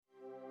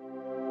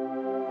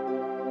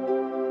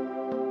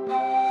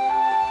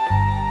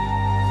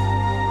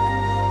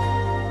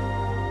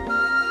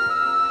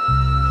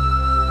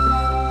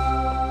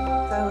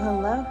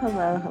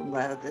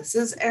This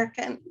is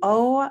Erica, and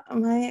oh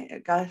my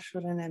gosh,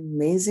 what an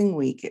amazing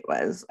week it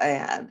was. I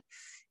had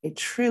a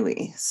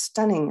truly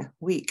stunning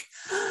week.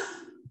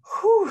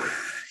 Whew,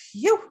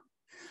 you.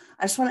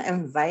 I just want to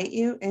invite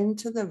you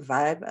into the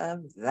vibe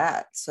of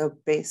that. So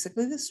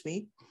basically, this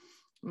week,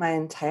 my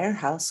entire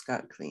house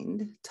got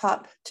cleaned,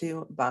 top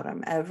to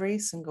bottom, every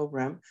single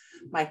room.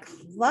 My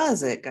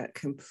closet got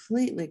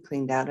completely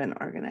cleaned out and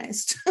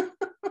organized.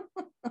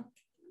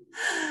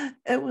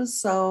 It was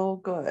so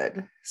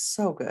good,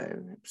 so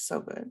good, so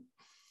good.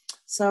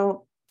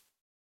 So,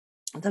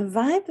 the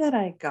vibe that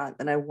I got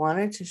that I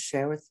wanted to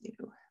share with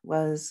you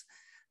was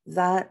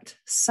that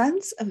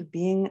sense of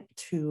being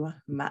too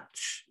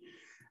much,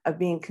 of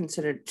being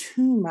considered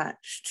too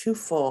much, too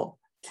full,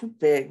 too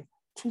big,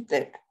 too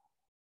thick,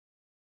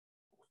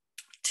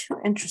 too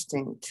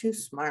interesting, too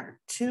smart,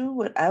 too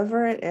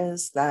whatever it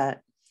is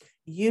that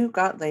you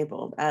got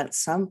labeled at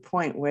some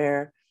point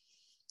where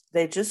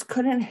they just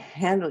couldn't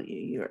handle you.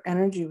 Your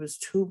energy was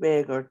too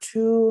big or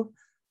too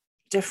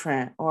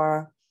different,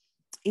 or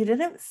you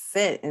didn't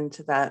fit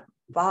into that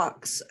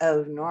box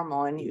of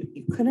normal, and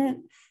you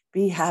couldn't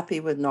be happy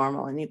with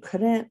normal, and you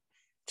couldn't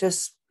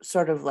just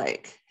sort of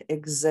like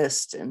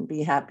exist and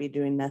be happy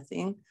doing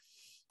nothing.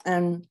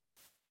 And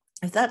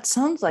if that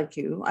sounds like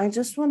you, I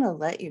just want to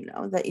let you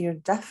know that you're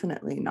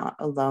definitely not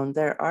alone.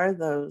 There are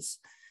those,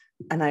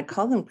 and I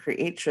call them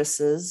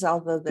creatresses,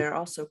 although they're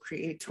also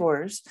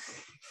creators.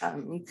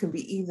 You can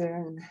be either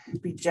and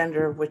be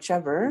gender of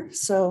whichever.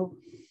 So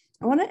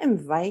I want to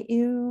invite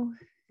you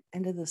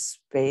into the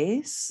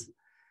space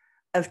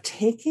of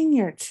taking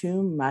your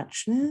too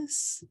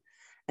muchness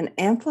and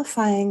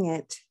amplifying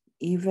it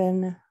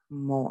even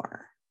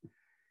more.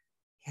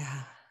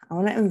 Yeah, I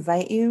want to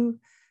invite you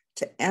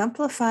to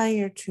amplify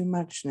your too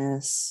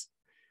muchness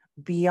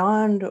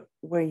beyond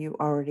where you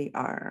already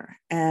are.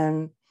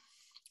 And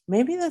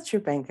maybe that's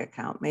your bank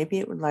account. Maybe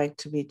it would like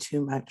to be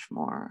too much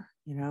more.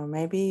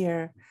 Maybe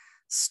your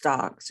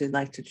stocks, you'd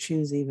like to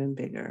choose even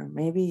bigger.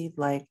 Maybe you'd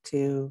like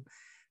to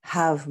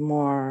have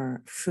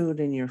more food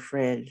in your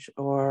fridge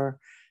or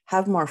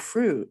have more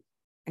fruit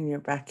in your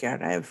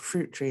backyard. I have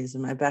fruit trees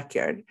in my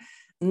backyard.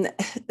 And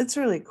it's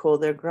really cool.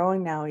 They're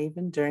growing now,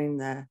 even during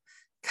the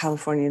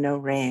California no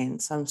rain.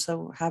 So I'm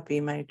so happy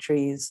my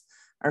trees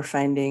are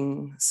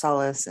finding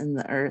solace in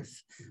the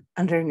earth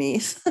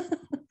underneath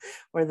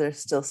where they're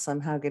still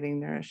somehow getting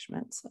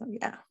nourishment. So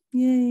yeah,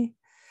 yay.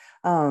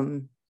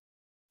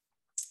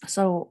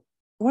 So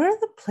where are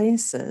the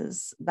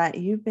places that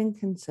you've been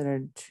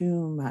considered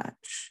too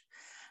much?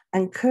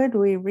 And could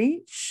we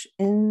reach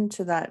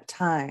into that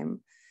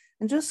time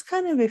and just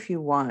kind of, if you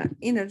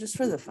want, just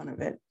for the fun of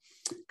it,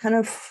 kind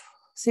of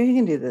see if you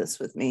can do this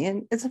with me.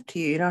 And it's up to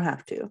you. You don't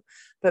have to,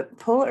 but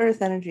pull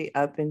earth energy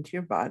up into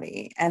your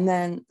body. And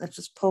then let's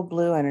just pull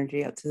blue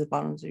energy up to the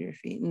bottoms of your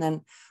feet. And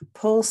then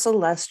pull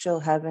celestial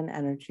heaven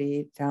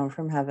energy down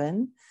from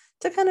heaven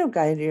to kind of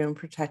guide you and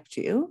protect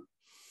you.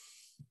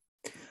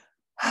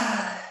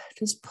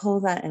 Just pull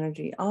that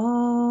energy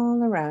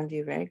all around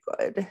you. Very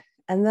good.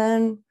 And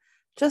then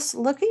just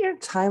look at your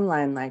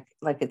timeline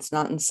like it's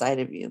not inside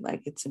of you,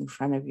 like it's in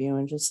front of you,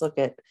 and just look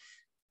at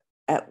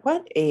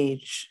what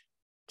age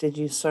did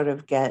you sort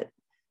of get,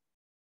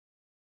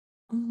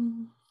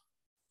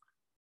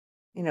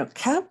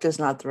 capped is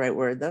not the right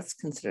word. That's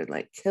considered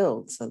like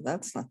killed. So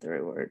that's not the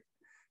right word.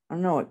 I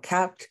don't know what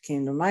capped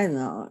came to mind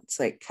though. It's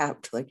like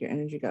capped, like your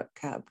energy got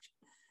capped.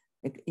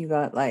 Like you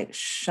got like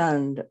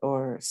shunned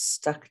or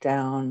stuck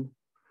down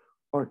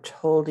or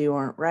told you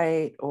weren't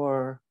right,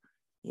 or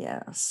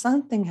yeah,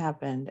 something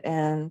happened.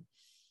 And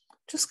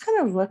just kind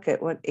of look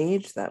at what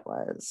age that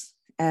was.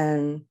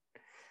 And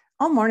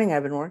all morning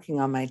I've been working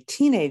on my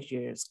teenage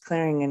years,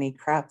 clearing any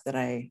crap that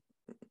I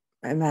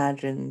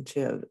imagined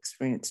to have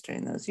experienced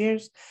during those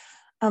years.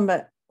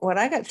 But what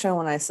I got shown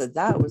when I said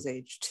that was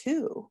age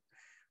 2,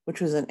 which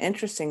was an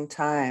interesting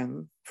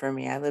time for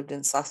me. I lived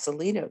in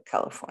Sausalito,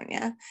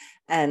 California,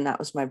 and that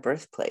was my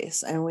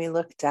birthplace. And we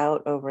looked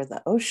out over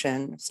the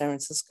ocean of San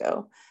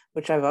Francisco,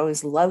 which I've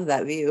always loved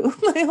that view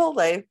my whole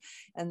life.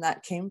 And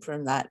that came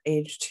from that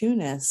age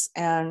 2-ness.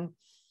 And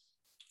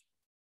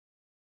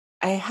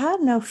I had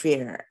no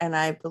fear. And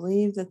I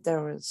believe that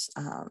there was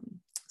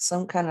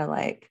some kind of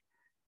like,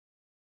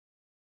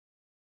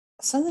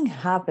 something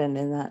happened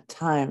in that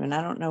time. And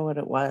I don't know what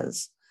it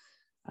was.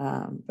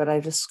 But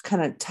I just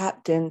kind of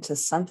tapped into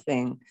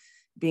something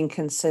being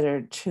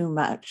considered too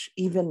much,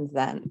 even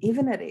then,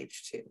 even at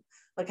age 2.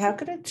 Like, how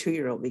could a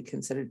 2-year-old be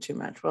considered too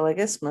much? Well, I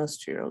guess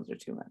most 2-year-olds are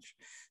too much.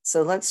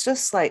 So let's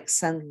just like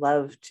send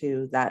love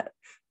to that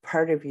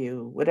part of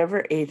you,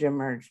 whatever age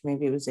emerged.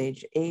 Maybe it was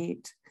age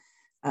 8.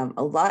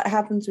 A lot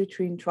happens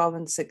between 12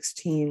 and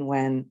 16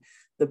 when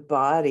the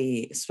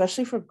body,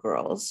 especially for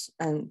girls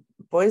and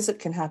boys, it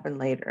can happen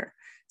later,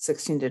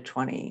 16 to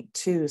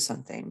 22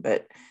 something,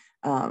 but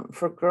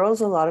for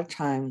girls, a lot of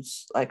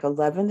times, like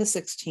 11 to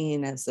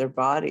 16, as their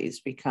bodies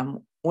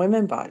become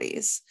women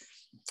bodies,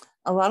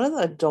 a lot of the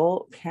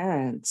adult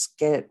parents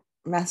get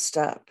messed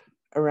up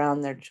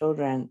around their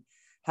children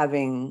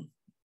having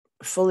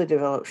fully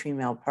developed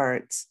female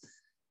parts.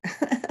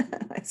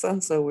 I I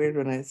sound so weird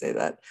when I say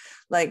that.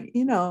 Like,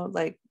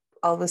 like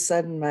all of a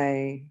sudden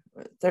my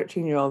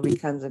 13-year-old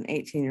becomes an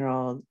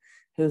 18-year-old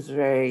who's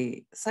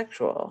very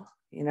sexual,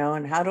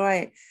 and how do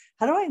I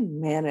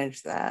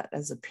manage that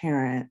as a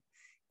parent,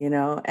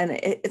 and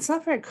it's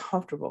not very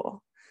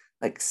comfortable,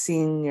 like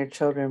seeing your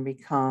children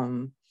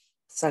become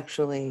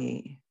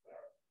sexually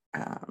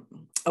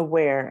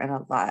aware and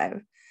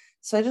alive.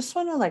 So I just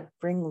want to like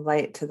bring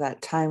light to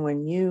that time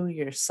when you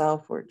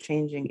yourself were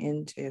changing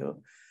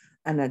into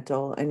an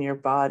adult and your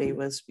body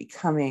was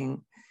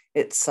becoming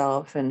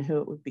itself and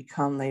who it would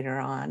become later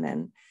on,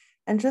 and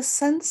just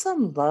send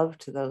some love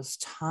to those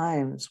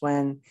times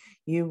when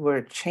you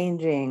were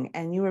changing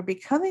and you were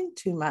becoming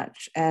too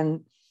much.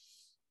 And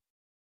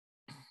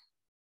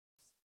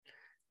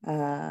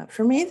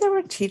for me, there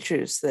were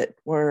teachers that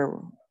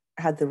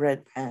had the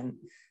red pen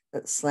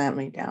that slammed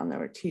me down. There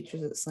were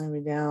teachers that slammed me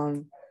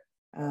down.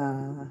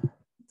 Let's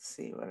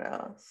see what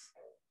else.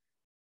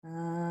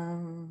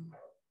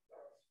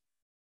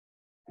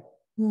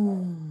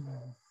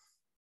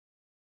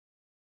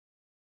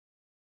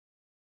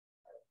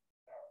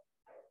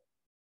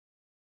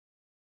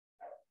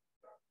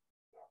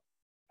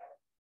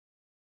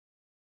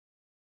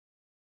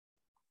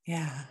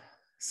 Yeah.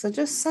 So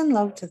just send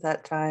love to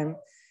that time.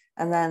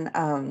 And then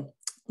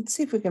let's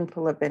see if we can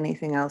pull up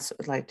anything else that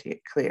would like to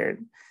get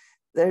cleared.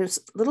 There's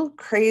little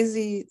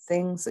crazy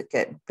things that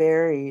get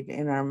buried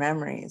in our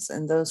memories,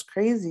 and those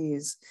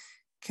crazies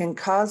can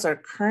cause our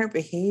current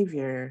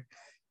behavior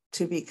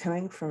to be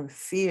coming from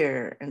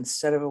fear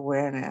instead of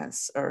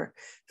awareness, or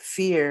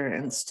fear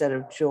instead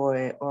of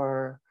joy,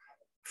 or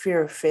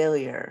fear of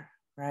failure,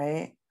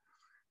 right?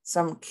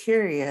 So I'm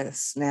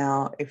curious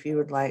now if you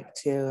would like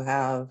to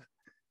have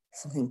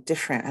something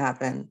different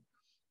happen,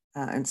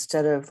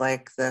 instead of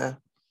like the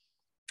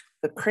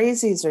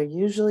crazies are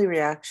usually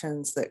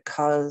reactions that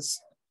cause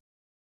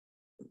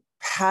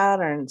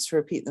patterns to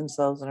repeat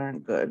themselves that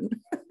aren't good.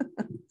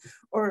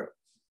 Or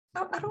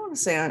I don't want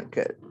to say aren't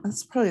good.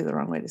 That's probably the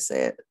wrong way to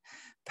say it.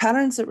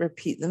 Patterns that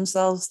repeat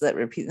themselves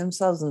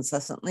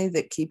incessantly,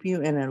 that keep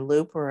you in a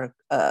loop or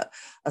a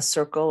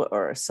circle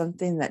or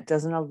something that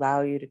doesn't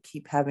allow you to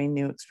keep having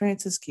new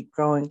experiences, keep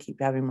growing,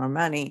 keep having more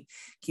money,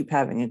 keep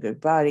having a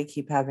good body,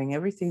 keep having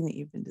everything that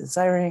you've been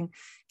desiring,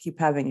 keep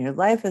having your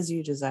life as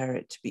you desire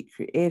it to be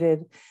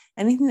created.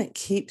 Anything that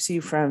keeps you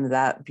from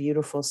that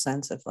beautiful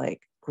sense of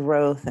like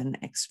growth and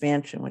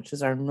expansion, which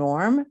is our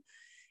norm,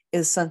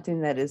 is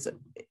something that is,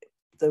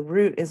 the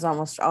root is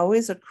almost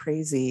always a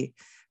crazy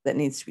that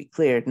needs to be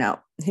cleared.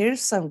 Now, here's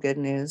some good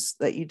news,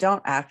 that you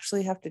don't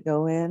actually have to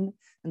go in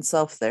and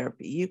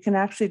self-therapy. You can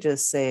actually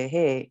just say,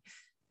 hey,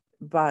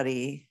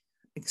 body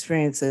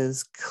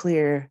experiences,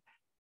 clear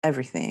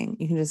everything.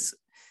 You can just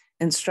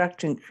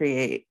instruct and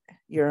create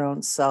your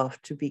own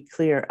self to be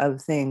clear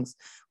of things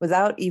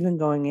without even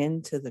going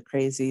into the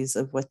crazies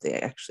of what they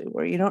actually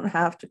were. You don't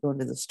have to go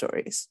into the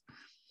stories.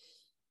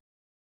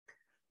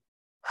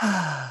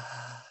 But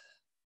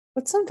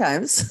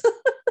sometimes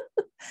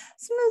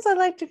I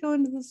like to go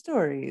into the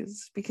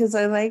stories because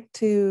I like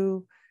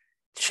to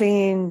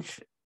change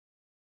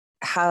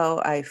how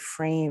I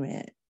frame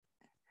it.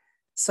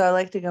 So I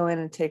like to go in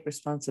and take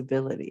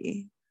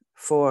responsibility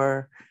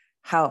for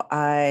how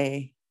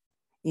I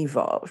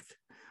evolved,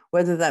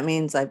 whether that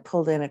means I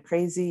pulled in a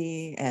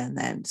crazy and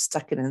then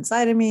stuck it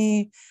inside of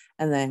me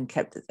and then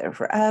kept it there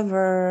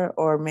forever,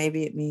 or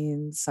maybe it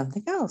means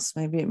something else.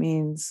 Maybe it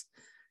means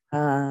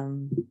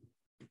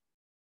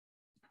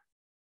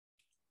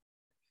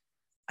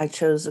I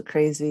chose a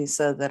crazy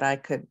so that I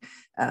could.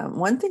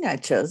 One thing I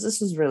chose, this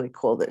was really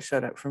cool, that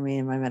showed up for me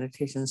in my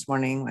meditation this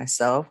morning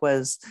myself,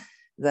 was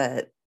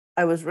that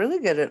I was really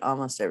good at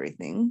almost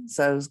everything.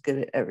 So I was good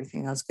at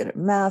everything. I was good at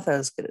math. I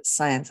was good at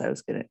science. I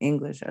was good at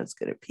English. I was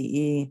good at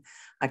PE.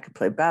 I could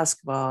play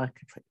basketball. I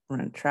could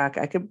run track.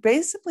 I could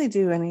basically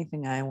do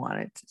anything I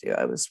wanted to do.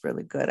 I was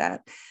really good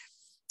at.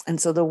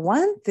 And so the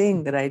one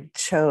thing that I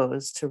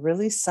chose to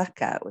really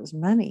suck at was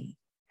money.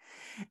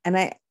 And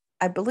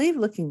I believe,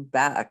 looking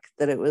back,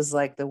 that it was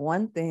like the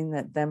one thing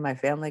that then my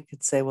family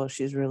could say, well,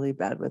 she's really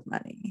bad with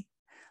money.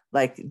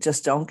 Like,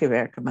 just don't give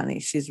Erica money.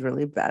 She's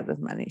really bad with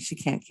money. She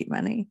can't keep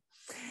money.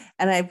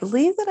 And I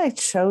believe that I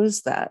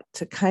chose that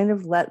to kind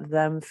of let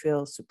them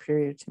feel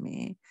superior to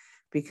me,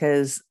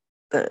 because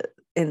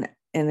in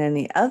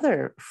any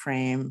other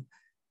frame,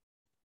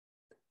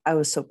 I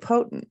was so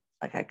potent.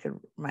 Like,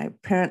 my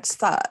parents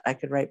thought I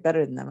could write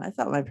better than them. I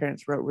thought my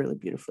parents wrote really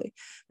beautifully,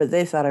 but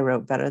they thought I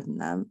wrote better than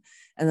them.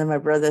 And then my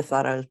brother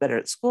thought I was better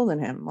at school than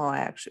him. Well, I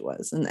actually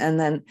was. And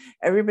then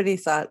everybody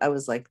thought I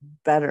was like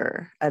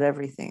better at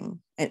everything.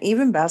 And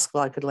even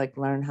basketball, I could like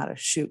learn how to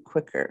shoot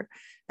quicker.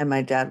 And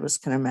my dad was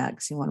kind of mad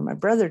because he wanted my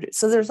brother to.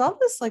 So there's all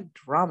this like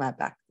drama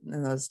back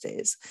in those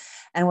days.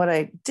 And what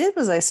I did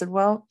was I said,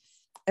 well,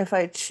 if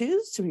I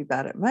choose to be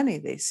bad at money,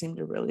 they seem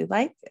to really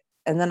like it.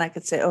 And then I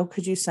could say, oh,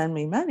 could you send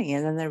me money?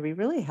 And then they'd be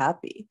really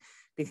happy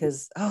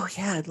because, oh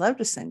yeah, I'd love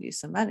to send you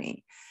some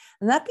money.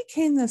 And that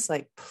became this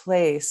like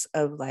place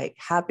of like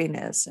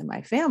happiness in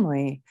my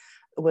family,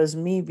 was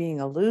me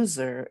being a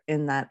loser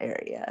in that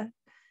area.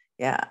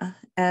 Yeah.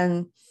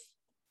 And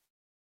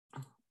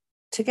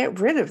to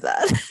get rid of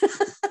that,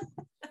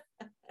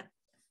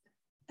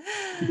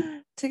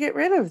 to get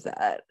rid of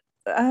that,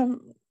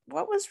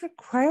 what was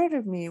required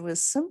of me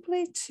was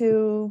simply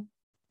to,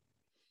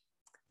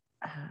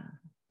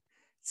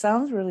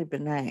 sounds really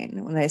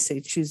benign when I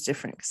say choose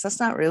different, because that's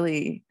not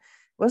really, it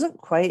wasn't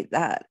quite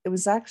that. It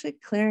was actually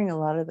clearing a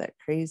lot of that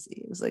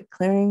crazy. It was like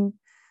clearing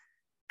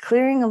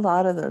a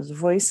lot of those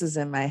voices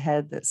in my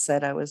head that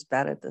said I was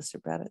bad at this or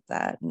bad at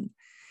that.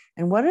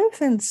 And what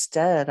if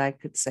instead I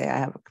could say I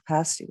have a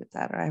capacity with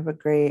that, or I have a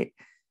great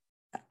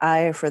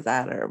eye for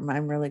that, or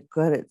I'm really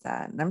good at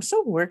that. And I'm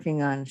still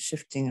working on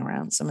shifting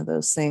around some of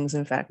those things.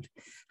 In fact,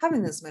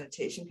 having this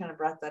meditation kind of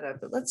brought that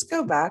up, but let's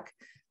go back.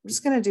 I'm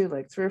just going to do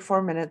like 3 or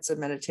 4 minutes of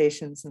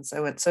meditation since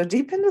I went so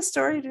deep into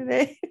story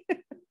today.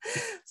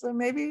 So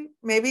maybe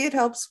it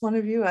helps one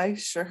of you. I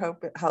sure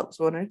hope it helps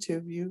 1 or 2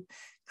 of you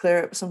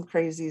clear up some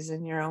crazies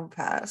in your own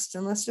past.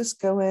 And let's just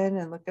go in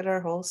and look at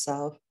our whole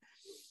self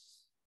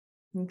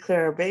and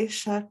clear our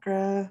base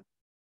chakra.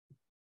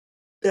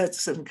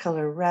 That's in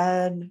color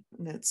red,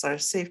 and it's our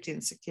safety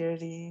and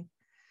security.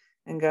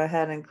 And go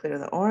ahead and clear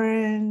the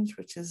orange,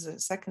 which is the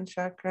second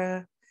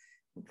chakra,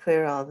 and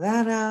clear all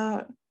that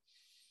out.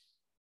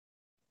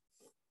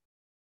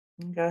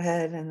 And go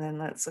ahead and then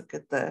let's look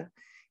at the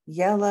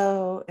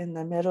yellow in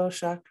the middle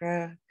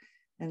chakra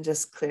and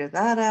just clear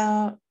that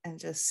out and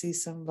just see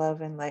some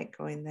love and light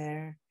going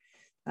there.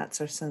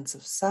 That's our sense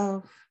of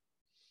self.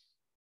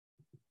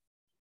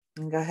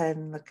 And go ahead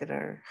and look at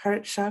our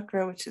heart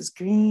chakra, which is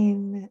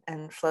green,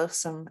 and flow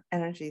some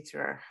energy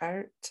through our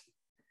heart.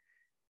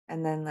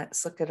 And then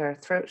let's look at our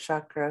throat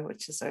chakra,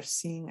 which is our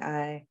seeing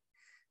eye.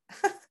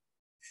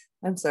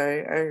 I'm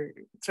sorry, our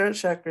throat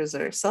chakra is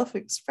our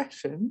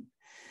self-expression.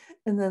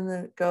 And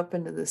then go up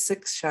into the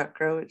 6th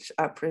chakra, which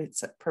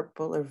operates at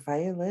purple or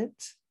violet.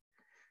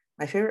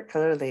 My favorite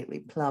color lately,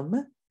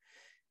 plum.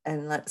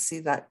 And let's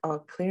see that all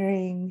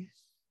clearing.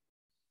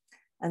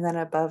 And then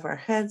above our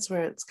heads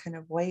where it's kind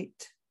of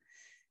white,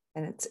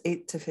 and it's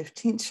 8th to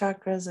 15th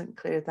chakras, and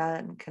clear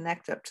that and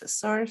connect up to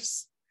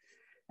source.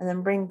 And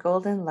then bring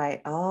golden light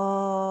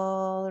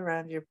all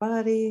around your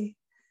body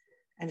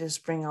and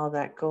just bring all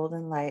that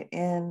golden light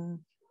in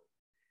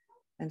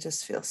and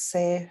just feel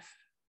safe.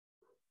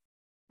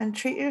 And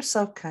treat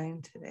yourself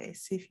kind today.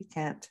 See if you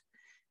can't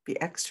be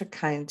extra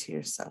kind to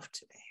yourself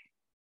today.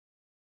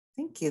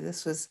 Thank you.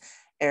 This was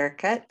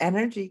Erica at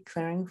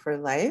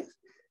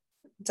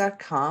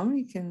energyclearingforlife.com.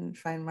 You can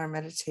find more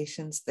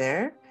meditations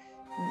there.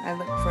 And I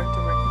look forward to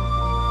working